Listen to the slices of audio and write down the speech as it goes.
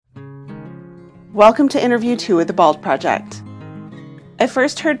Welcome to Interview 2 with the Bald Project. I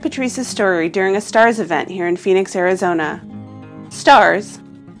first heard Patrice's story during a STARS event here in Phoenix, Arizona. STARS,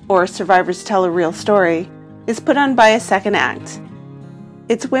 or Survivors Tell a Real Story, is put on by a second act.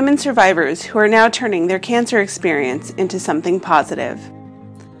 It's women survivors who are now turning their cancer experience into something positive.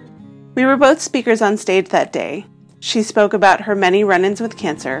 We were both speakers on stage that day. She spoke about her many run-ins with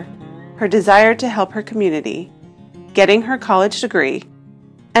cancer, her desire to help her community, getting her college degree,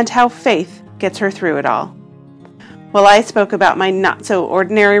 and how faith gets her through it all. While I spoke about my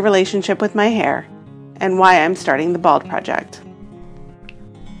not-so-ordinary relationship with my hair and why I'm starting the Bald Project.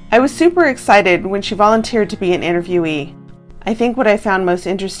 I was super excited when she volunteered to be an interviewee. I think what I found most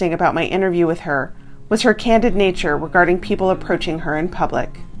interesting about my interview with her was her candid nature regarding people approaching her in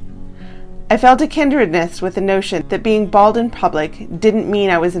public. I felt a kindredness with the notion that being bald in public didn't mean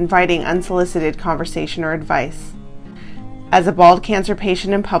I was inviting unsolicited conversation or advice. As a bald cancer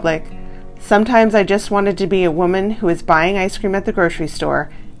patient in public, sometimes I just wanted to be a woman who is buying ice cream at the grocery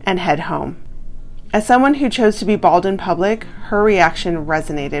store and head home. As someone who chose to be bald in public, her reaction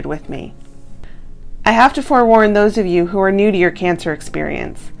resonated with me. I have to forewarn those of you who are new to your cancer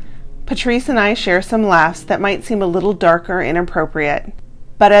experience. Patrice and I share some laughs that might seem a little dark or inappropriate,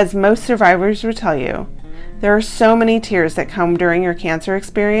 but as most survivors will tell you, there are so many tears that come during your cancer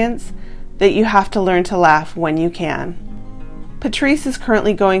experience that you have to learn to laugh when you can. Patrice is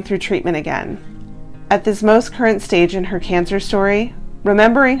currently going through treatment again. At this most current stage in her cancer story,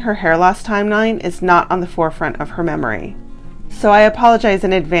 remembering her hair loss timeline is not on the forefront of her memory. So I apologize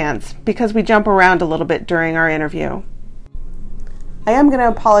in advance because we jump around a little bit during our interview. I am going to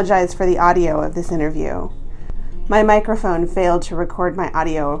apologize for the audio of this interview. My microphone failed to record my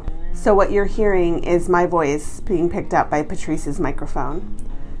audio, so what you're hearing is my voice being picked up by Patrice's microphone.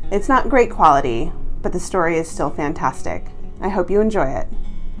 It's not great quality, but the story is still fantastic. I hope you enjoy it.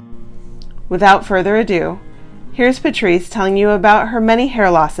 Without further ado, here's Patrice telling you about her many hair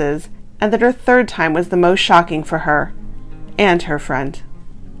losses and that her third time was the most shocking for her and her friend.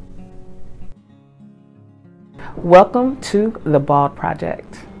 Welcome to the Bald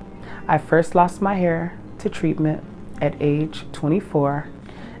Project. I first lost my hair to treatment at age 24,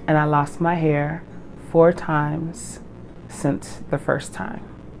 and I lost my hair 4 times since the first time.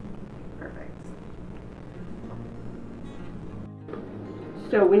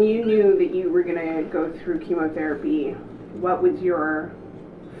 So when you knew that you were going to go through chemotherapy, what was your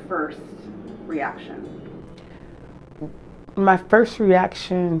first reaction? My first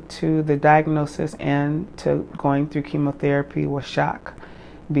reaction to the diagnosis and to going through chemotherapy was shock,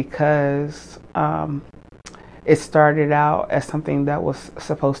 because it started out as something that was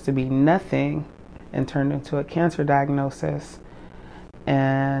supposed to be nothing and turned into a cancer diagnosis.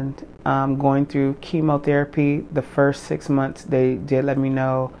 And going through chemotherapy, the first 6 months, they did let me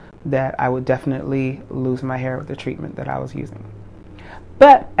know that I would definitely lose my hair with the treatment that I was using.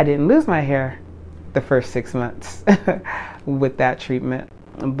 But I didn't lose my hair the first 6 months with that treatment.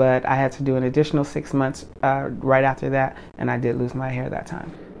 But I had to do an additional 6 months right after that, and I did lose my hair that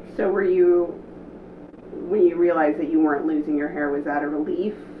time. So when you realized that you weren't losing your hair, was that a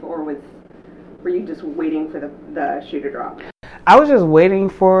relief, or were you just waiting for the shoe to drop? I was just waiting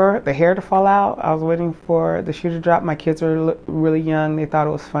for the hair to fall out. I was waiting for the shoe to drop. My kids were really young. They thought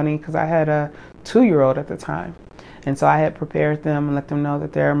it was funny because I had a 2-year-old at the time. And so I had prepared them and let them know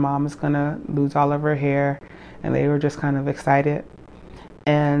that their mom is going to lose all of her hair. And they were just kind of excited.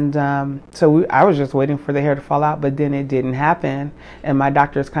 And I was just waiting for the hair to fall out, but then it didn't happen. And my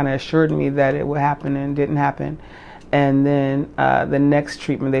doctors kind of assured me that it would happen, and it didn't happen. And then the next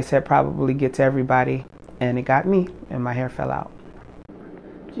treatment, they said probably gets everybody. And it got me, and my hair fell out.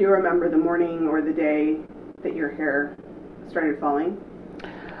 Do you remember the morning or the day that your hair started falling?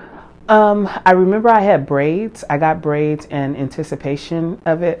 I remember I had braids. I got braids in anticipation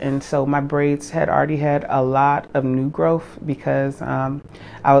of it, and so my braids had already had a lot of new growth because I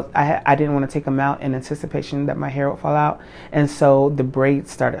didn't want to take them out in anticipation that my hair would fall out, and so the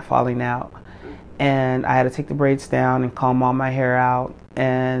braids started falling out, and I had to take the braids down and comb all my hair out,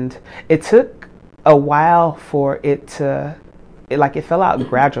 and it took a while for it fell out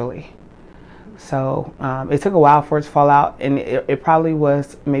gradually. So it took a while for it to fall out, and it probably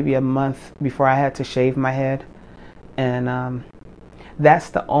was maybe a month before I had to shave my head. And that's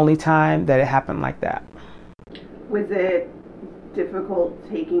the only time that it happened like that. Was it difficult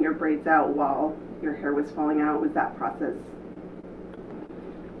taking your braids out while your hair was falling out? Was that process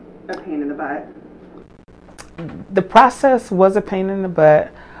a pain in the butt? The process was a pain in the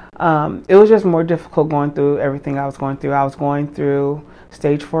butt. It was just more difficult going through everything I was going through. I was going through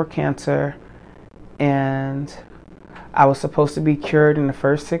stage 4 cancer, and I was supposed to be cured in the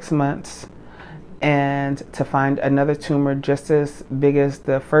first 6 months. and to find another tumor just as big as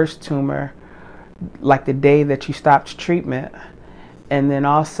the first tumor, like the day that you stopped treatment. And then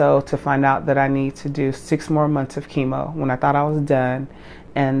also to find out that I need to do 6 more months of chemo when I thought I was done,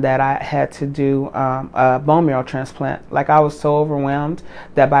 and that I had to do a bone marrow transplant. Like, I was so overwhelmed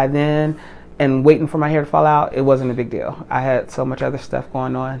that by then, and waiting for my hair to fall out, it wasn't a big deal. I had so much other stuff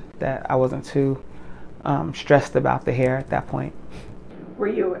going on that I wasn't too stressed about the hair at that point. Were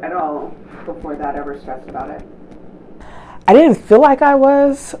you at all, before that, ever stressed about it? I didn't feel like I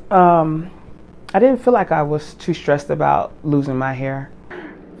was. I didn't feel like I was too stressed about losing my hair.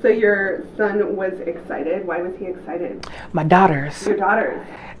 So your son was excited. Why was he excited? My daughters. Your daughters?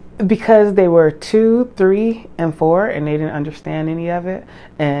 Because they were 2, 3, and 4, and they didn't understand any of it.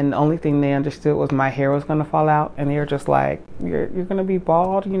 And the only thing they understood was my hair was going to fall out. And they were just like, you're going to be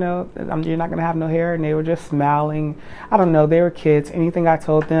bald, you know, you're not going to have no hair. And they were just smiling. I don't know. They were kids. Anything I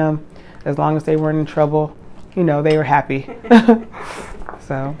told them, as long as they weren't in trouble, you know, they were happy.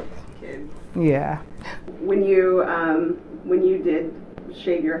 So, Kids. Yeah. When you did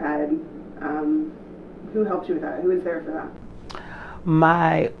shave your head, who helped you with that? Who was there for that?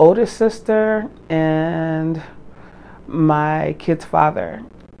 My oldest sister and my kid's father.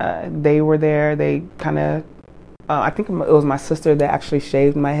 They were there. They kind of, I think it was my sister that actually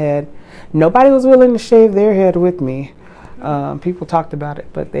shaved my head. Nobody was willing to shave their head with me. People talked about it,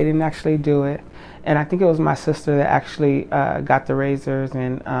 but they didn't actually do it. And I think it was my sister that actually got the razors,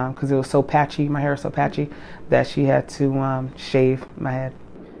 and because it was so patchy, my hair was so patchy, that she had to shave my head.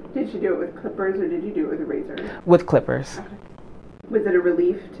 Did you do it with clippers, or did you do it with a razor? With clippers. Okay. Was it a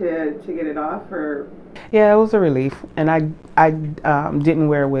relief to get it off, or? Yeah, it was a relief, and I didn't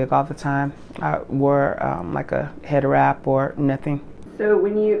wear a wig all the time. I wore like a head wrap or nothing. So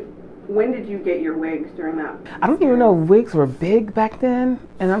when did you get your wigs during that? I don't even know wigs were big back then,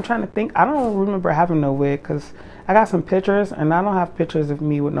 and I'm trying to think. I don't remember having no wig, because I got some pictures, and I don't have pictures of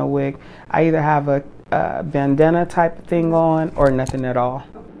me with no wig. I either have a bandana type thing on or nothing at all.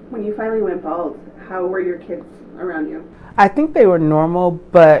 When you finally went bald, how were your kids around you? I think they were normal,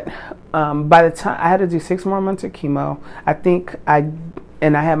 but by the time I had to do 6 more months of chemo, I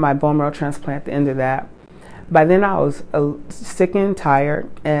had my bone marrow transplant at the end of that. By then I was sick and tired,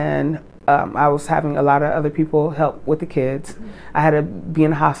 and I was having a lot of other people help with the kids. I had to be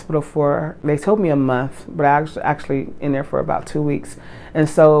in the hospital for, they told me a month, but I was actually in there for about 2 weeks. And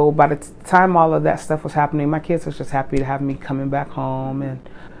so by the time all of that stuff was happening, my kids was just happy to have me coming back home, and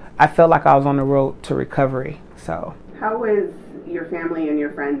I felt like I was on the road to recovery. So. How was your family and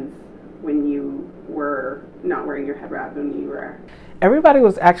your friends when you were not wearing your head wrap, when you were? Everybody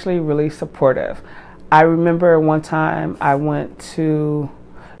was actually really supportive. I remember one time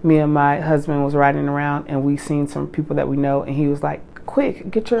me and my husband was riding around, and we seen some people that we know, and he was like,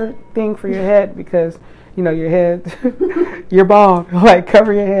 quick, get your thing for your head, because, you know, your head, you're bald, like,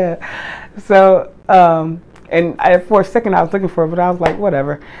 cover your head. So, for a second I was looking for it, but I was like,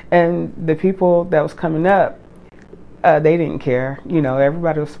 whatever. And the people that was coming up, they didn't care. You know,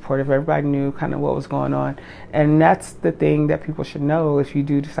 everybody was supportive. Everybody knew kind of what was going on. And that's the thing that people should know. If you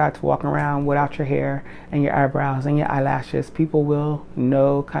do decide to walk around without your hair and your eyebrows and your eyelashes, people will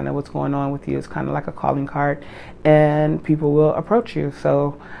know kind of what's going on with you. It's kind of like a calling card, and people will approach you.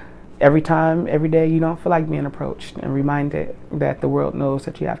 So every day, you don't feel like being approached, and reminded that the world knows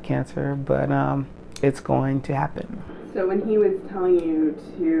that you have cancer, but it's going to happen. So when he was telling you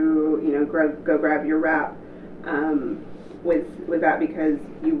to, you know, go grab your wrap, was that because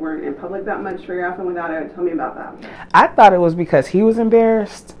you weren't in public that much very often without it? Tell me about that. I thought it was because he was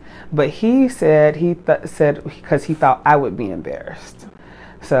embarrassed, but he said said because he thought I would be embarrassed.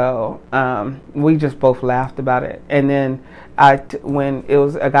 So we just both laughed about it. And then when it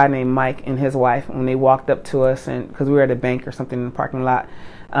was a guy named Mike and his wife, when they walked up to us, and because we were at a bank or something in the parking lot,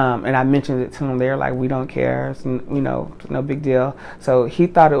 and I mentioned it to them, they were like, we don't care, it's, you know, it's no big deal. So he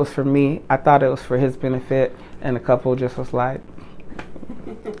thought it was for me, I thought it was for his benefit, and the couple just was like,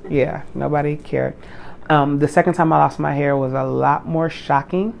 yeah, nobody cared. The second time I lost my hair was a lot more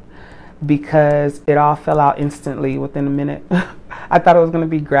shocking, because it all fell out instantly within a minute. I thought it was going to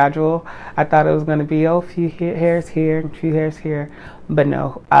be gradual. I thought it was going to be, a few hairs here and a few hairs here. But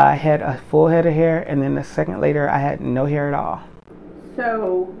no, I had a full head of hair, and then a second later, I had no hair at all.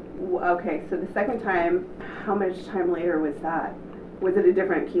 So, okay, so the second time, how much time later was that? Was it a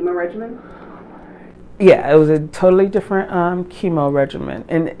different chemo regimen? Yeah, it was a totally different chemo regimen.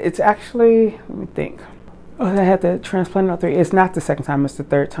 And it's actually, let me think. Oh, I had the transplant in 03. It's not the second time, it's the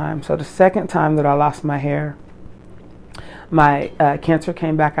third time. So the second time that I lost my hair, my cancer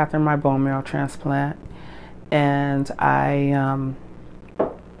came back after my bone marrow transplant. And I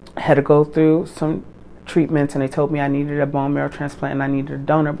had to go through some treatments, and they told me I needed a bone marrow transplant and I needed a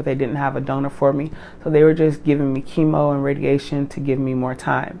donor, but they didn't have a donor for me. So they were just giving me chemo and radiation to give me more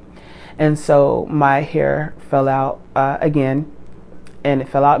time. And so my hair fell out again, and it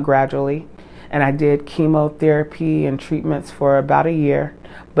fell out gradually. And I did chemotherapy and treatments for about a year,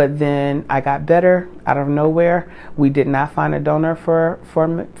 but then I got better out of nowhere. We did not find a donor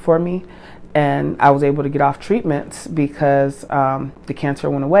for me, and I was able to get off treatments because the cancer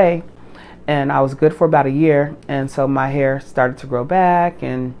went away, and I was good for about a year. And so my hair started to grow back,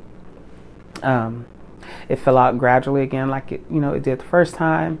 and it fell out gradually again, like it did the first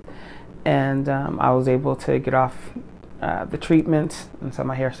time. And I was able to get off the treatments, and so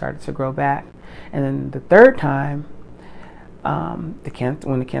my hair started to grow back. And then the third time, when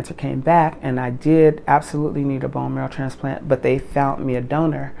the cancer came back, and I did absolutely need a bone marrow transplant, but they found me a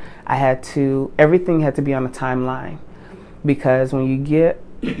donor. Everything had to be on a timeline, because when you get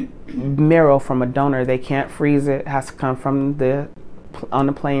marrow from a donor, they can't freeze it. It has to come on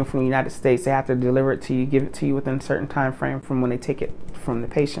the plane from the United States. They have to deliver it to you, give it to you within a certain time frame from when they take it from the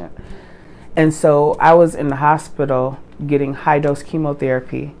patient. And so I was in the hospital getting high dose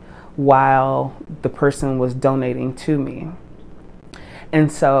chemotherapy while the person was donating to me.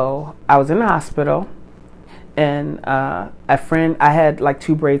 And so I was in the hospital, and a friend, I had like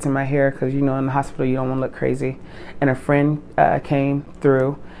 2 braids in my hair because, in the hospital you don't want to look crazy. And a friend came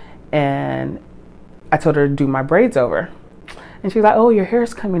through, and I told her to do my braids over. And she's like, "Oh, your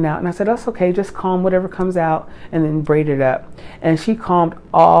hair's coming out." And I said, "That's okay, just comb whatever comes out and then braid it up." And she combed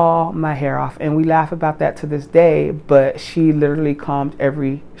all my hair off. And we laugh about that to this day, but she literally combed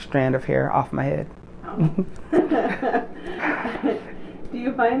every strand of hair off my head. Oh. Do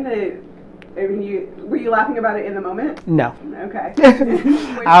you find that, were you laughing about it in the moment? No. Okay.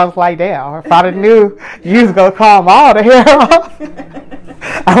 I was like, damn, if I'd have knew you was going to comb all the hair off,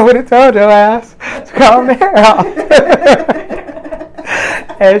 I would have told your ass to comb the hair off.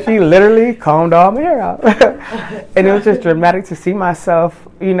 And she literally combed all my hair out. And it was just dramatic to see myself,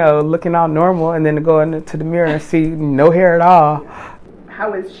 looking all normal, and then to go into the mirror and see no hair at all.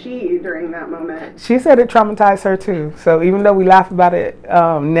 How was she during that moment? She said it traumatized her too. So even though we laugh about it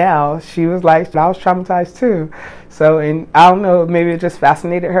now, she was like, I was traumatized too. So, and I don't know, maybe it just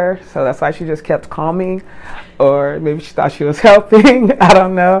fascinated her. So that's why she just kept combing, or maybe she thought she was helping. I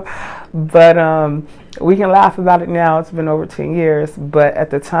don't know. But we can laugh about it now. It's been over 10 years. But at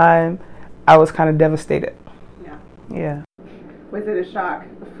the time, I was kind of devastated. Yeah. Was it a shock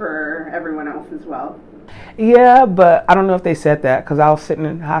for everyone else as well? Yeah, but I don't know if they said that, because I was sitting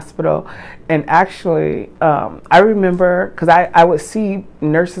in the hospital, and actually I remember, because I would see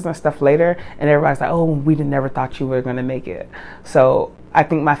nurses and stuff later, and everybody's like, "Oh, we never thought you were going to make it." So I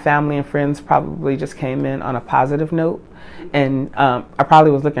think my family and friends probably just came in on a positive note, and I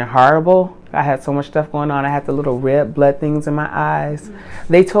probably was looking horrible. I had so much stuff going on. I had the little red blood things in my eyes.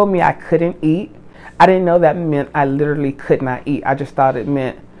 They told me I couldn't eat. I didn't know that meant I literally could not eat. I just thought it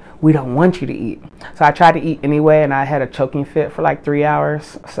meant we don't want you to eat. So I tried to eat anyway, and I had a choking fit for like 3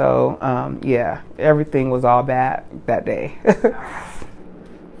 hours. So yeah, everything was all bad that day.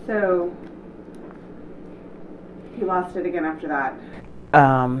 So you lost it again after that?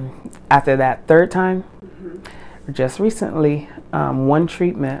 After that third time, just recently, one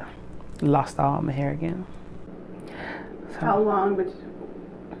treatment, lost all my hair again. So, how long is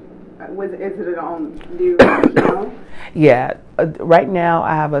it all new now? Yeah, right now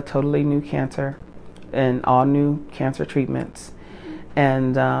I have a totally new cancer and all new cancer treatments.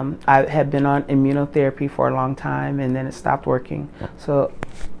 And I had been on immunotherapy for a long time, and then it stopped working. So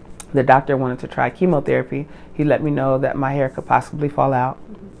the doctor wanted to try chemotherapy. He let me know that my hair could possibly fall out.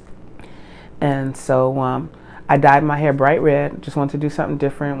 And so I dyed my hair bright red, just wanted to do something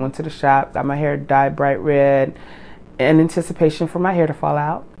different, went to the shop, got my hair dyed bright red in anticipation for my hair to fall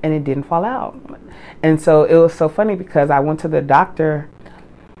out, and it didn't fall out. And so it was so funny, because I went to the doctor,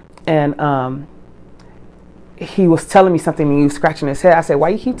 and he was telling me something, and he was scratching his head. I said, "Why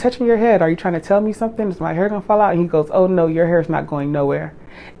you keep touching your head? Are you trying to tell me something? Is my hair gonna fall out?" And he goes, "Oh no, your hair is not going nowhere."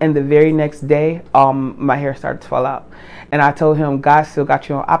 And the very next day, my hair started to fall out. And I told him, "God still got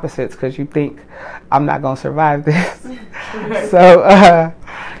you on opposites, because you think I'm not gonna survive this." So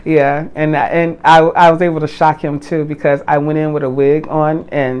yeah, and I was able to shock him too, because I went in with a wig on,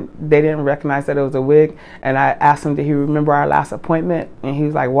 and they didn't recognize that it was a wig. And I asked him, did he remember our last appointment? And he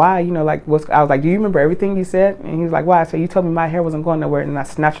was like, "Why? I was like, do you remember everything you said?" And he was like, "Why?" I said, "You told me my hair wasn't going nowhere." And I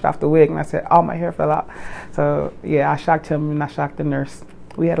snatched off the wig, and I said, "Oh, my hair fell out." So yeah, I shocked him, and I shocked the nurse.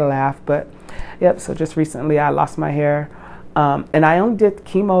 We had a laugh, but yep. So just recently I lost my hair. And I only did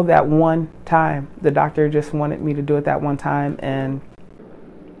chemo that one time. The doctor just wanted me to do it that one time, and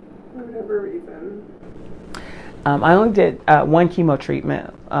for whatever reason. I only did one chemo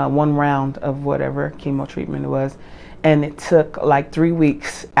treatment, one round of whatever chemo treatment it was, and it took like 3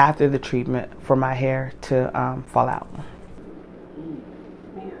 weeks after the treatment for my hair to fall out.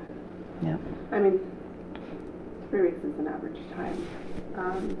 Man. Yeah. I mean, 3 weeks is an average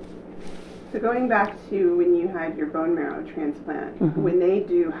time. So going back to when you had your bone marrow transplant, Mm-hmm. when they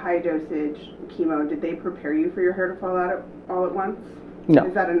do high dosage chemo, did they prepare you for your hair to fall out all at once? No.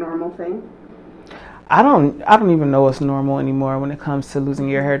 Is that a normal thing? I don't even know what's normal anymore when it comes to losing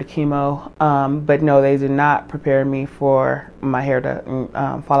your hair to chemo. But no, they did not prepare me for my hair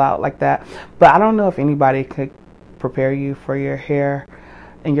to fall out like that. But I don't know if anybody could prepare you for your hair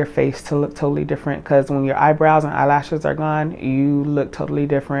and your face to look totally different, because when your eyebrows and eyelashes are gone, you look totally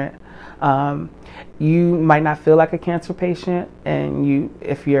different. You might not feel like a cancer patient, and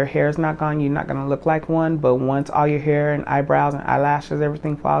if your hair is not gone, you're not going to look like one. But once all your hair and eyebrows and eyelashes,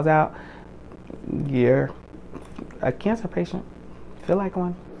 everything falls out, you're a cancer patient. Feel like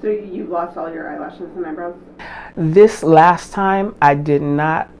one. So you lost all your eyelashes and eyebrows? This last time, I did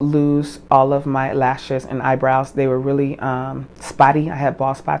not lose all of my lashes and eyebrows. They were really spotty. I had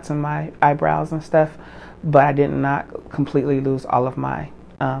bald spots in my eyebrows and stuff, but I did not completely lose all of my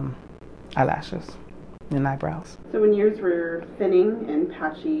eyelashes and eyebrows. So when yours were thinning and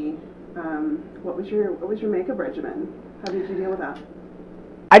patchy, what was your makeup regimen? How did you deal with that?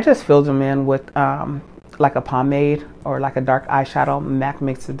 I just filled them in with like a pomade or like a dark eyeshadow. MAC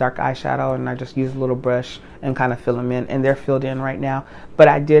makes a dark eyeshadow, and I just use a little brush and kind of fill them in, and they're filled in right now. But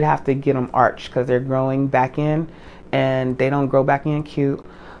I did have to get them arched because they're growing back in, and they don't grow back in cute.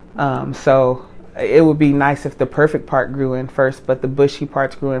 So it would be nice if the perfect part grew in first, but the bushy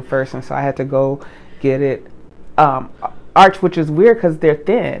parts grew in first, and so I had to go get it arched, which is weird because they're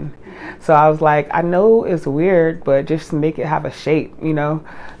thin. So I was like, I know it's weird, but just make it have a shape, you know?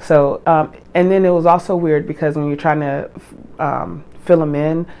 So, and then it was also weird because when you're trying to fill them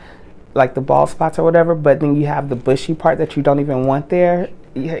in, like the bald spots or whatever, but then you have the bushy part that you don't even want there.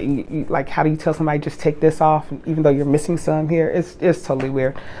 You, like, how do you tell somebody just take this off, even though you're missing some here? It's totally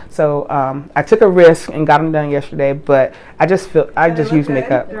weird. So I took a risk and got them done yesterday, but I just use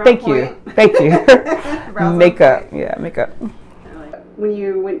makeup. Thank you. Makeup, yeah, makeup. When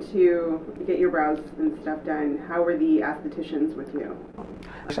you went to get your brows and stuff done, how were the estheticians with you?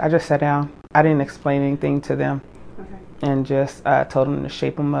 I just sat down. I didn't explain anything to them. Okay. And just told them to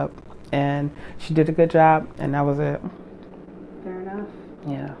shape them up. And she did a good job, and that was it. Fair enough.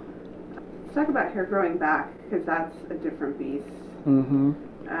 Yeah. Let's talk about hair growing back, because that's a different beast.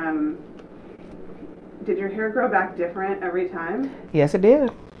 Mm-hmm. Did your hair grow back different every time? Yes, it did.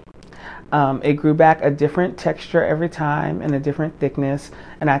 It grew back a different texture every time and a different thickness.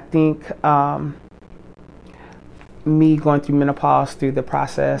 And I think me going through menopause through the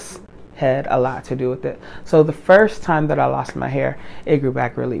process had a lot to do with it. So the first time that I lost my hair, it grew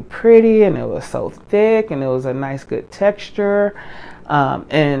back really pretty, and it was so thick, and it was a nice, good texture.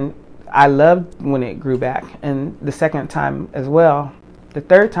 And I loved when it grew back. And the second time as well. The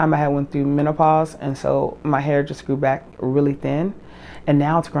third time I had went through menopause, and so my hair just grew back really thin. And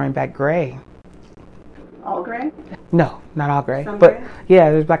now it's growing back gray. All gray? No, not all gray. Some but gray? Yeah,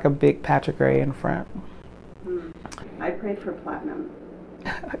 there's like a big patch of gray in front. I prayed for platinum.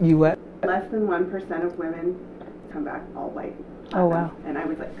 You what? Less than 1% of women come back all white. Platinum. Oh, wow. And I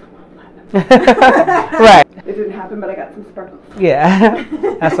was like, come on, platinum. Right. It didn't happen, but I got some sparkles. Yeah.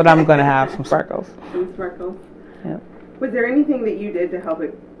 That's what I'm going to have, some sparkles. Some sparkles. Yeah. Was there anything that you did to help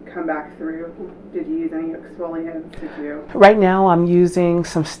it come back through? Did you use any exfoliants? Did you? Right now I'm using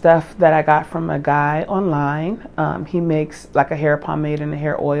some stuff that I got from a guy online. He makes like a hair pomade and a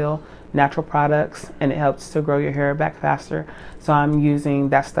hair oil, natural products, and it helps to grow your hair back faster. So I'm using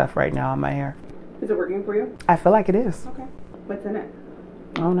that stuff right now on my hair. Is it working for you? I feel like it is. Okay. What's in it?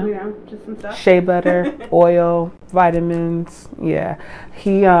 I don't know. You know, just some stuff? Shea butter, oil, vitamins. Yeah.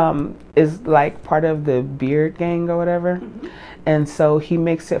 He is like part of the beard gang or whatever. Mm-hmm. And so he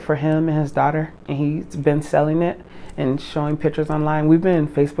makes it for him and his daughter, and he's been selling it and showing pictures online. We've been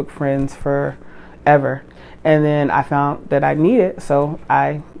Facebook friends forever. And then I found that I need it, so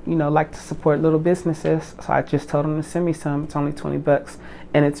I, like to support little businesses. So I just told him to send me some. It's only $20,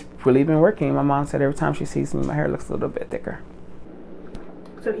 and it's really been working. My mom said every time she sees me, my hair looks a little bit thicker.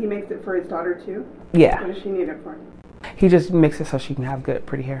 So he makes it for his daughter too? Yeah. What does she need it for? He just makes it so she can have good,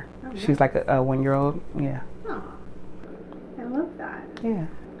 pretty hair. Oh, yeah. She's like a 1-year-old. Yeah. Oh, I love that. Yeah.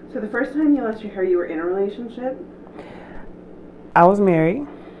 So the first time you lost your hair, you were in a relationship? I was married.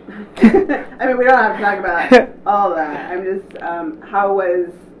 I mean, we don't have to talk about all that. I'm just, how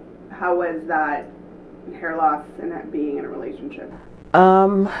was that hair loss and that being in a relationship?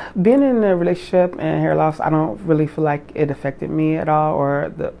 Being in a relationship and hair loss, I don't really feel like it affected me at all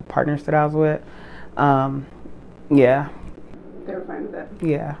or the partners that I was with. Yeah. They were fine with it?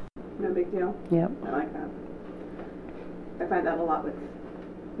 Yeah. No big deal? Yep. I like that. I find that a lot with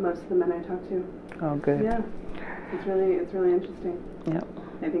most of the men I talk to. Oh, good. Yeah. It's really interesting. Yep.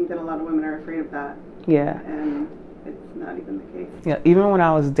 I think that a lot of women are afraid of that. Yeah. And it's not even the case. Yeah, even when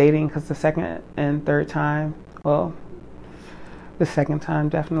I was dating, because the second and third time, well, the second time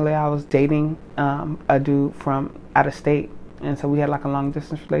definitely, I was dating a dude from out of state. And so we had like a long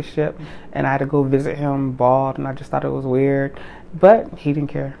distance relationship, and I had to go visit him bald, and I just thought it was weird. But he didn't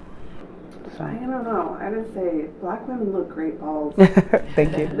care. So. I don't know. I would say black women look great bald.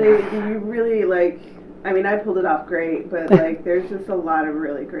 Thank you. You really like, I mean, I pulled it off great, but like there's just a lot of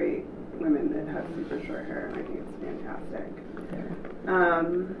really great women that have super short hair, and I think it's fantastic.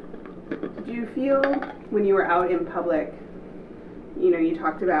 Do you feel when you were out in public, you know, you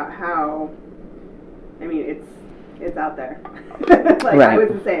talked about how, I mean, it's out there. Like right. I was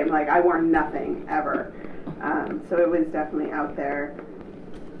the same. Like I wore nothing ever, so it was definitely out there.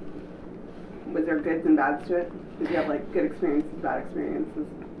 Was there goods and bads to it? Did you have like good experiences, bad experiences?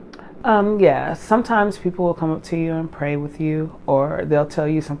 Yeah, sometimes people will come up to you and pray with you, or they'll tell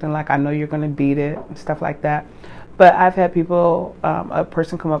you something like, I know you're going to beat it, and stuff like that. But I've had people, a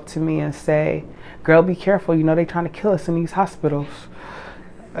person come up to me and say, girl, be careful, you know, they're trying to kill us in these hospitals.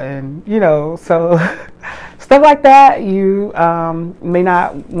 And, you know, so stuff like that you may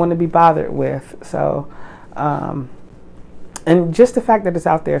not want to be bothered with. So, and just the fact that it's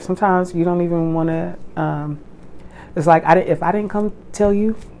out there, sometimes you don't even want to, it's like, if I didn't come tell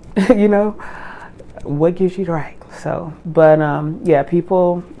you, you know, what gives you the right? So, but yeah,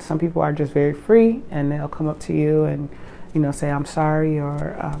 some people are just very free, and they'll come up to you and, you know, say, I'm sorry,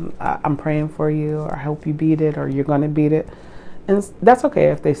 or I'm praying for you, or I hope you beat it, or you're going to beat it. And that's okay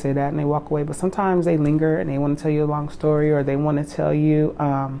if they say that and they walk away. But sometimes they linger and they want to tell you a long story, or they want to tell you,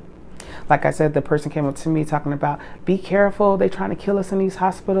 like I said, the person came up to me talking about, be careful, they're trying to kill us in these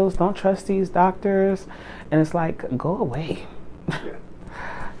hospitals, don't trust these doctors. And it's like, go away. Yeah.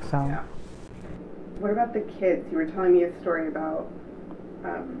 So. Yeah. What about the kids? You were telling me a story about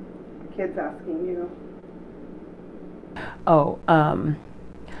kids asking you. Oh,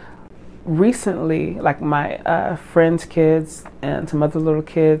 recently, like my friends' kids and some other little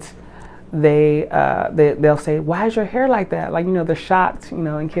kids, they'll say, why is your hair like that? Like, you know, they're shocked, you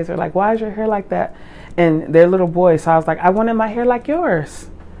know, and kids are like, why is your hair like that? And they're little boys. So I was like, I wanted my hair like yours.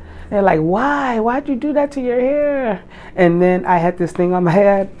 They're like, why? Why'd you do that to your hair? And then I had this thing on my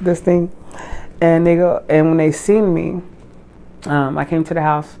head, and they go, and when they seen me, I came to the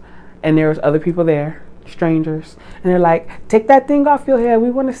house, and there was other people there, strangers, and they're like, take that thing off your head. We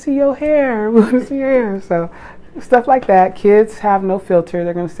want to see your hair. We want to see your hair. So stuff like that. Kids have no filter.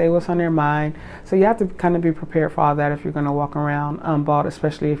 They're going to say what's on their mind. So you have to kind of be prepared for all that if you're going to walk around bald,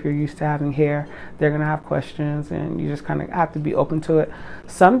 especially if you're used to having hair. They're going to have questions, and you just kind of have to be open to it.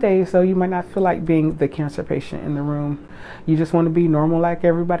 Some days, though, you might not feel like being the cancer patient in the room. You just want to be normal like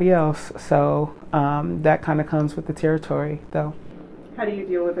everybody else. So that kind of comes with the territory, though. How do you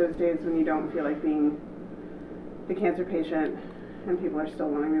deal with those days when you don't feel like being the cancer patient and people are still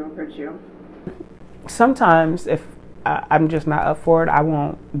wanting to approach you? Sometimes if I'm just not up for it, I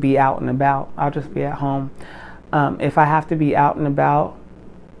won't be out and about. I'll just be at home. If I have to be out and about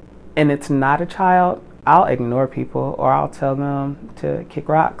and it's not a child, I'll ignore people, or I'll tell them to kick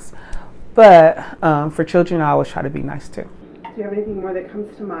rocks. But for children, I always try to be nice too. Do you have anything more that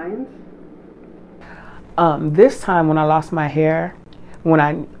comes to mind? This time when I lost my hair,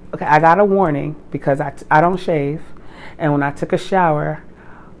 I got a warning because I don't shave, and when I took a shower,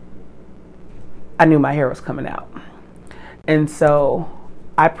 I knew my hair was coming out. And so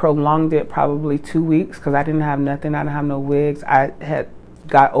I prolonged it probably 2 weeks because I didn't have nothing. I didn't have no wigs. I had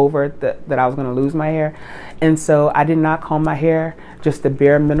got over that I was going to lose my hair. And so I did not comb my hair, just the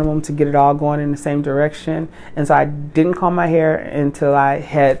bare minimum to get it all going in the same direction. And so I didn't comb my hair until I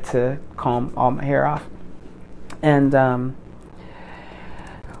had to comb all my hair off. And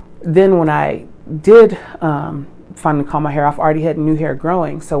then when I did finally comb my hair off, I already had new hair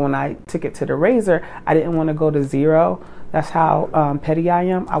growing. So when I took it to the razor, I didn't want to go to zero. That's how petty I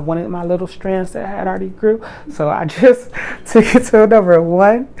am. I wanted my little strands that had already grew. So I just took it to number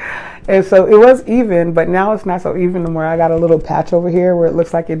 1. And so it was even, but now it's not so even anymore. I got a little patch over here where it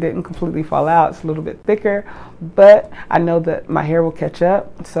looks like it didn't completely fall out. It's a little bit thicker, but I know that my hair will catch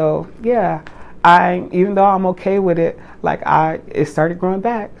up. So yeah, even though I'm okay with it, it started growing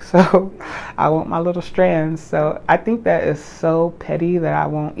back. So I want my little strands. So I think that is so petty that I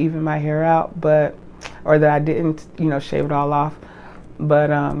won't even my hair out, or that I didn't, shave it all off. But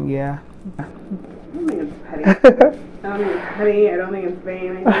yeah. I don't think it's petty. I don't think it's petty. I don't think it's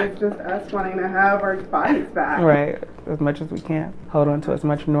vain. I think it's just us wanting to have our bodies back. Right. As much as we can. Hold on to as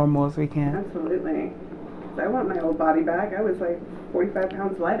much normal as we can. Absolutely. I want my old body back. I was like 45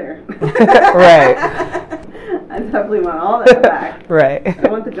 pounds lighter. Right. I definitely want all that back. Right. I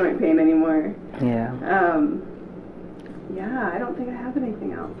don't want the joint pain anymore. Yeah. Yeah, I don't think I have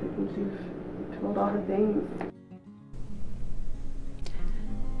anything else. I think you've told all the things.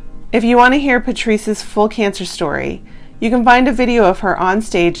 If you want to hear Patrice's full cancer story, you can find a video of her on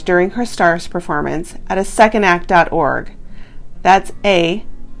stage during her STARS performance at asecondact.org. That's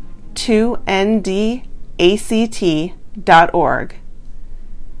A2NDACT.org.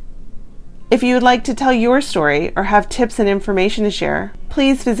 If you would like to tell your story or have tips and information to share,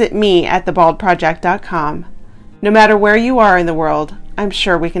 please visit me at thebaldproject.com. No matter where you are in the world, I'm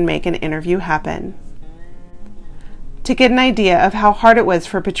sure we can make an interview happen. To get an idea of how hard it was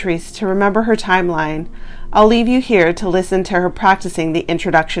for Patrice to remember her timeline, I'll leave you here to listen to her practicing the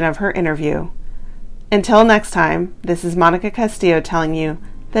introduction of her interview. Until next time, this is Monica Castillo telling you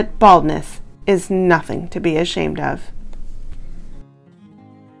that baldness is nothing to be ashamed of.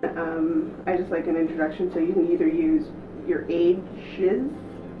 I just like an introduction, so you can either use your ages,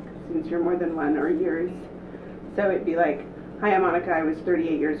 since you're more than one, or years. So it'd be like, hi, I'm Monica. I was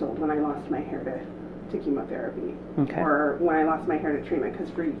 38 years old when I lost my hair to chemotherapy. Okay. Or when I lost my hair to treatment,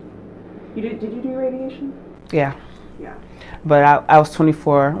 because did you do radiation? Yeah. Yeah. But I was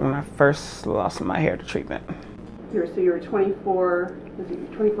 24 when I first lost my hair to treatment. So you were 24, was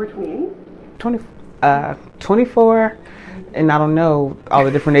it 24, 28? 24, and I don't know all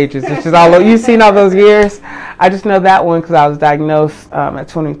the different ages. It's just all you've seen all those years. I just know that one because I was diagnosed at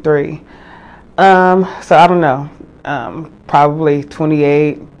 23. So I don't know. Probably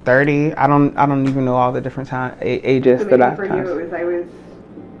 28, 30. I don't even know all the different ages so that I've. For you, it was I was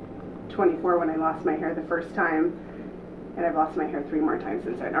 24 when I lost my hair the first time, and I've lost my hair 3 more times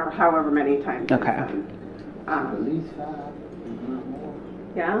since then, or however many times. Okay. Since then. At least 5, if not more.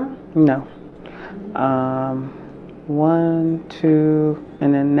 Yeah. No. 1, 2,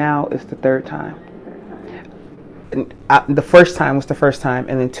 and then now it's the third time. And the first time was the first time,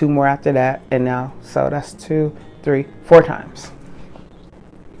 and then 2 more after that, and now, so that's 2, 3, 4 times.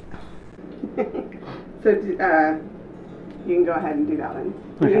 So you can go ahead and do that one.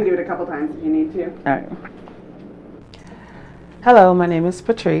 You can do it a couple times if you need to. All right. Hello, my name is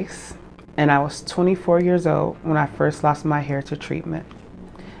Patrice, and I was 24 years old when I first lost my hair to treatment.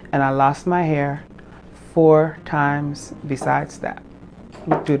 And I lost my hair 4 times besides that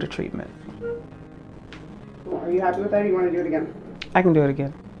due to treatment. Well, are you happy with that, or you want to do it again? I can do it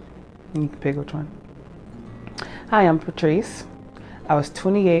again. You can pick which one. Hi, I'm Patrice. I was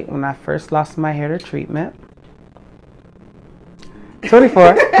 28 when I first lost my hair to treatment. 24.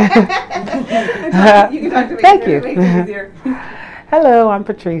 You can talk to me. Thank you. It makes it easier. Hello, I'm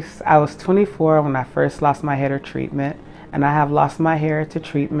Patrice. I was 24 when I first lost my hair to treatment, and I have lost my hair to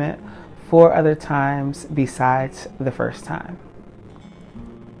treatment 4 other times besides the first time.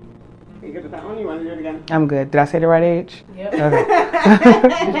 Are you good with that one? You want to do it again? I'm good. Did I say the right age? Yep. Okay.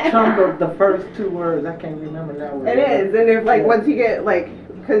 Just chunk the first 2 words. I can't remember now. It is, and if once you get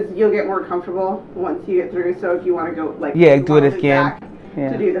because you'll get more comfortable once you get through. So if you want to go do it again. Back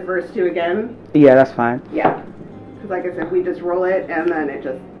to do the first 2 again. Yeah, that's fine. Yeah, because like I said, we just roll it and then it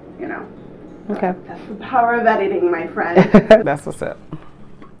just Okay. That's the power of editing, my friend. That's what's up.